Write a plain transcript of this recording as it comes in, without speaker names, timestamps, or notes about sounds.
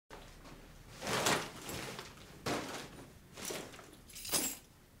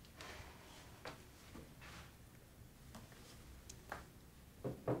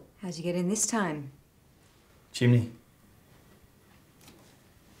How'd you get in this time? Chimney.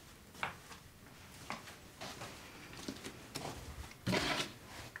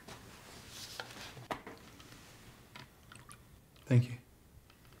 Thank you.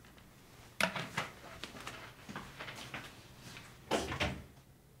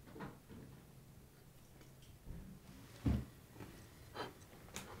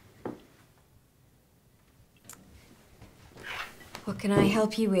 What can I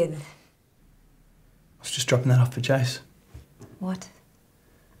help you with? I was just dropping that off for Jace. What?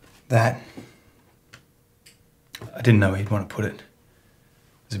 That. I didn't know where he'd want to put it. It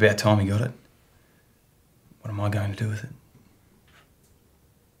was about time he got it. What am I going to do with it?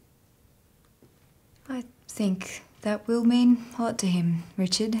 I think that will mean a lot to him,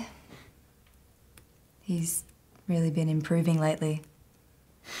 Richard. He's really been improving lately.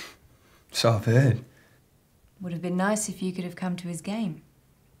 So I've heard. Would have been nice if you could have come to his game.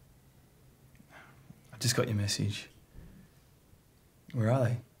 I just got your message. Where are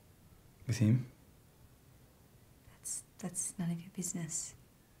they? With him? That's none of your business.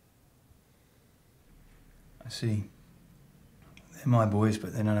 I see. They're my boys,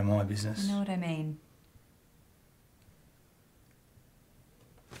 but they're none of my business. I know what I mean.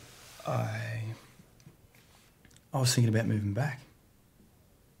 I was thinking about moving back.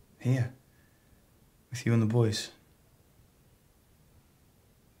 Here. With you and the boys.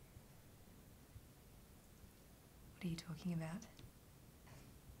 What are you talking about?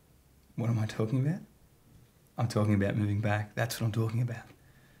 What am I talking about? I'm talking about moving back. That's what I'm talking about.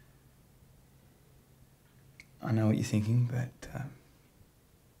 I know what you're thinking, but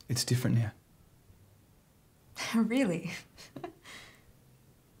it's different now. Really?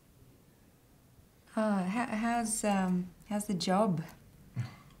 How's the job?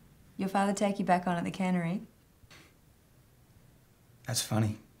 Your father take you back on at the cannery? That's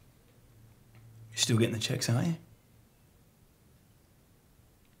funny. You're still getting the checks, aren't you?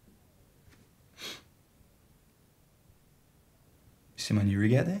 See my new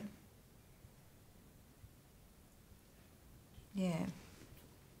rig out there? Yeah.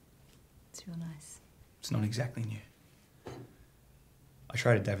 It's real nice. It's not exactly new. I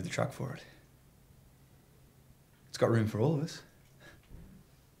traded David the truck for it. It's got room for all of us.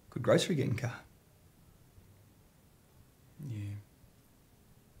 Good grocery getting car. You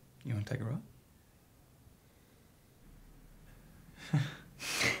want to take a ride?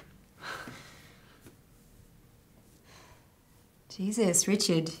 Jesus,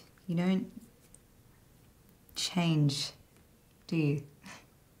 Richard, you don't change, do you?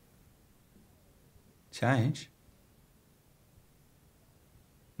 Change?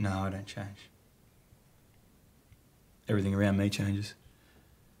 No, I don't change. Everything around me changes.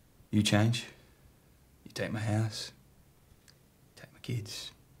 You change. You take my house. You take my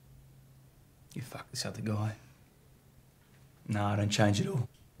kids. You fuck this other guy. No, I don't change at all.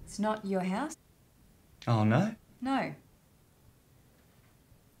 It's not your house? Oh, no? No.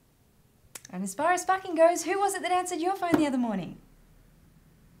 And as far as fucking goes, who was it that answered your phone the other morning?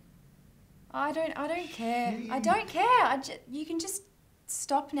 I don't care. I don't care. You can just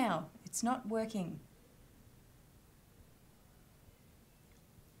stop now. It's not working.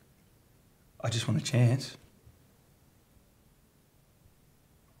 I just want a chance.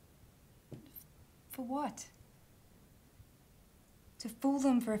 For what? To fool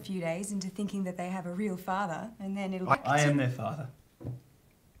them for a few days into thinking that they have a real father, and then it'll... I am their father.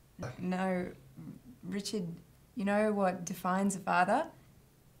 No, Richard, you know what defines a father?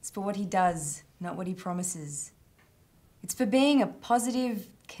 It's for what he does, not what he promises. It's for being a positive,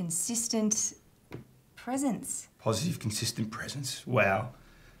 consistent presence. Positive, consistent presence. Wow.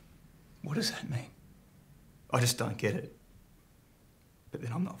 What does that mean? I just don't get it. But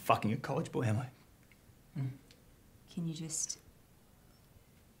then I'm not fucking a college boy, am I? Can you just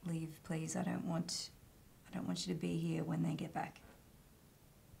leave, please? I don't want you to be here when they get back.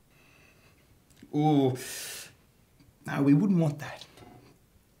 Ooh. No, we wouldn't want that.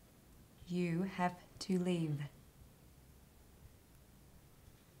 You have to leave.